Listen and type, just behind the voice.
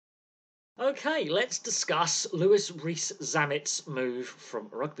Okay, let's discuss Lewis Rees-Zammit's move from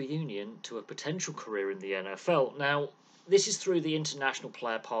rugby union to a potential career in the NFL. Now, this is through the International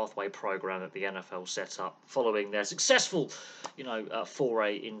Player Pathway program that the NFL set up following their successful,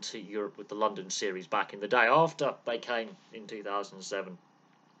 foray into Europe with the London series back in the day after they came in 2007.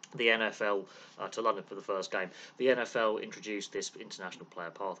 The NFL to London for the first game. The NFL introduced this International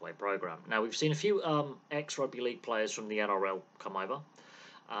Player Pathway program. Now, we've seen a few ex-rugby league players from the NRL come over.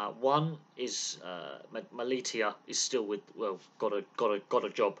 One is Malitia is still got a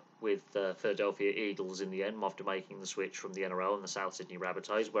job with the Philadelphia Eagles in the end after making the switch from the NRL and the South Sydney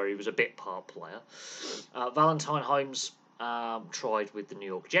Rabbitohs, where he was a bit part player. Valentine Holmes tried with the New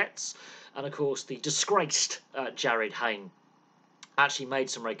York Jets, and of course the disgraced Jared Hayne actually made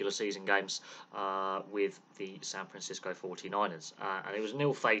some regular season games with the San Francisco 49ers. And it was an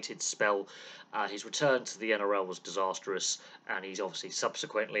ill-fated spell. His return to the NRL was disastrous, and he's obviously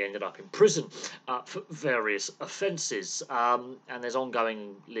subsequently ended up in prison for various offences. And there's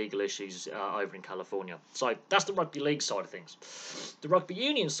ongoing legal issues over in California. So that's the rugby league side of things. The rugby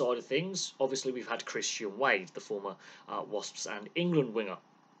union side of things, obviously we've had Christian Wade, the former Wasps and England winger.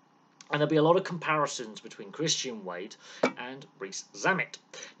 And there'll be a lot of comparisons between Christian Wade and Rees-Zammit.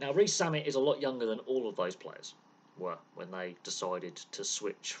 Now, Rees-Zammit is a lot younger than all of those players were when they decided to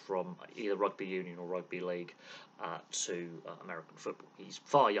switch from either rugby union or rugby league to American football. He's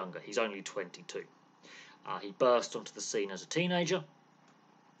far younger. He's only 22. He burst onto the scene as a teenager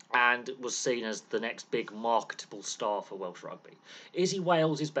and was seen as the next big marketable star for Welsh rugby. Is he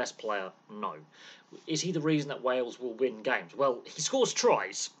Wales' best player? No. Is he the reason that Wales will win games? Well, he scores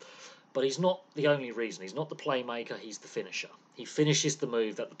tries, but he's not the only reason. He's not the playmaker, he's the finisher. He finishes the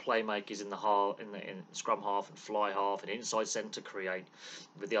move that the playmakers in the scrum half and fly half and inside centre create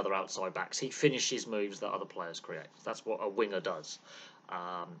with the other outside backs. He finishes moves that other players create. That's what a winger does.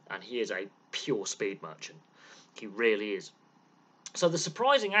 And he is a pure speed merchant. He really is. So the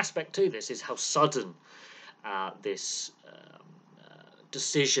surprising aspect to this is how sudden this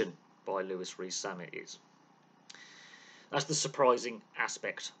decision by Lewis Rees-Zammit is. That's the surprising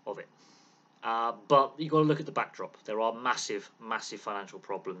aspect of it. But you've got to look at the backdrop. There are massive, massive financial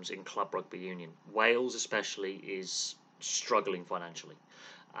problems in club rugby union. Wales especially is struggling financially.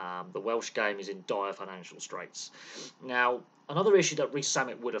 The Welsh game is in dire financial straits. Now, another issue that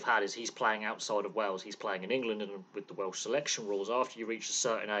Rees-Zammit would have had is he's playing outside of Wales. He's playing in England, and with the Welsh selection rules, after you reach a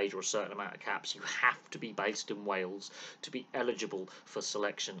certain age or a certain amount of caps, you have to be based in Wales to be eligible for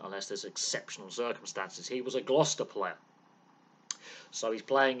selection unless there's exceptional circumstances. He was a Gloucester player, so he's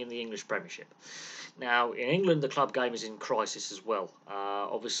playing in the English Premiership. Now, in England, the club game is in crisis as well.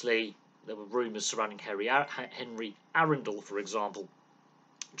 Obviously, there were rumours surrounding Henry Arundel, for example,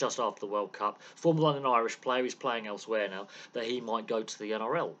 just after the World Cup. Former London Irish player, he's playing elsewhere now, that he might go to the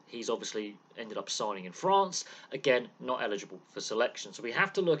NRL. He's obviously ended up signing in France, again, not eligible for selection. So we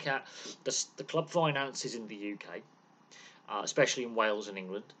have to look at the club finances in the UK, especially in Wales and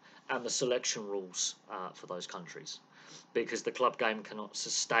England, and the selection rules for those countries, because the club game cannot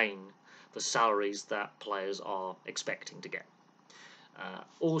sustain the salaries that players are expecting to get.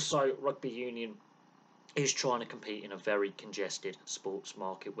 Also, rugby union is trying to compete in a very congested sports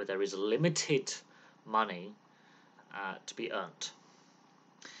market where there is limited money to be earned.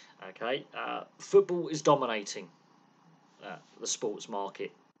 Okay, football is dominating the sports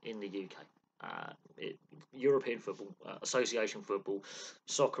market in the UK. European football, association football,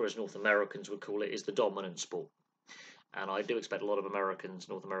 soccer as North Americans would call it, is the dominant sport. And I do expect a lot of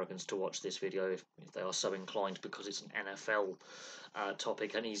North Americans, to watch this video if they are so inclined, because it's an NFL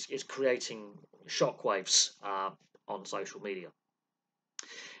topic, and it's creating shockwaves on social media.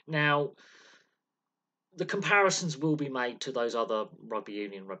 Now, the comparisons will be made to those other rugby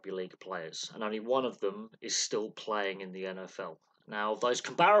union, rugby league players, and only one of them is still playing in the NFL. Now, those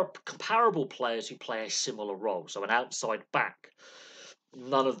comparable players who play a similar role, so an outside back,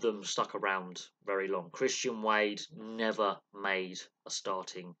 none of them stuck around very long. Christian Wade never made a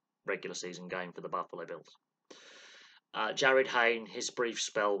starting regular season game for the Buffalo Bills. Jared Hayne, his brief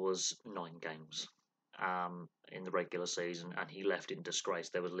spell was 9 games in the regular season, and he left in disgrace.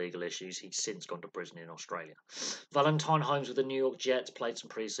 There were legal issues. He's since gone to prison in Australia. Valentine Holmes with the New York Jets played some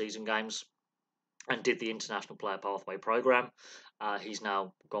pre-season games and did the International Player Pathway program. He's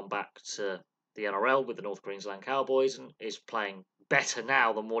now gone back to the NRL with the North Queensland Cowboys and is playing better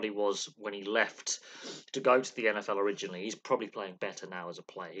now than what he was when he left to go to the NFL originally. He's probably playing better now as a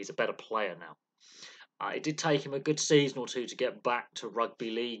player. He's a better player now. It did take him a good season or two to get back to rugby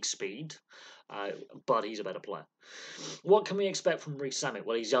league speed, but he's a better player. What can we expect from Rees-Zammit?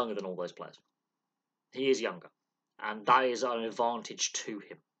 Well, he's younger than all those players. He is younger, and that is an advantage to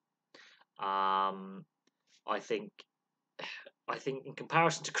him. I think I think in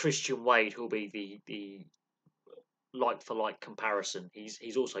comparison to Christian Wade, who'll be the like for like comparison,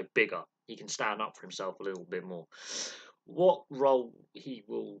 he's also bigger. He can stand up for himself a little bit more. What role he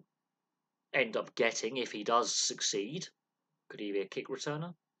will end up getting if he does succeed? Could he be a kick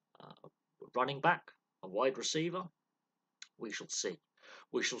returner, a running back, a wide receiver? We shall see.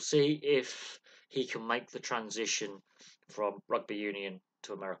 We shall see if he can make the transition from rugby union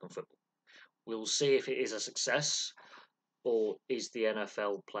to American football. We'll see if it is a success, or is the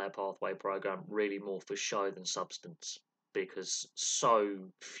NFL player pathway program really more for show than substance? Because so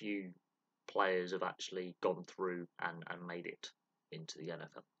few players have actually gone through and made it into the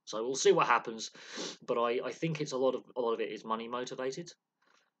NFL. So we'll see what happens. But I think it's a lot of it is money motivated.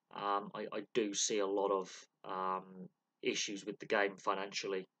 I do see a lot of issues with the game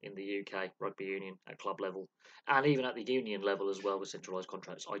financially in the UK rugby union at club level, and even at the union level as well with centralised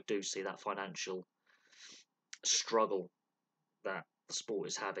contracts. I do see that financial struggle that the sport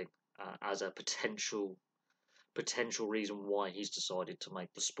is having as a potential reason why he's decided to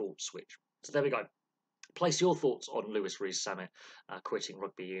make the sport switch. So there we go. Place your thoughts on Lewis Rees-Zammit quitting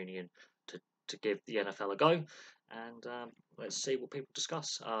rugby union to give the NFL a go, and let's see what people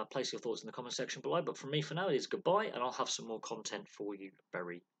discuss. Place your thoughts in the comment section below. But from me for now, it is goodbye, and I'll have some more content for you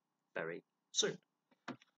very, very soon.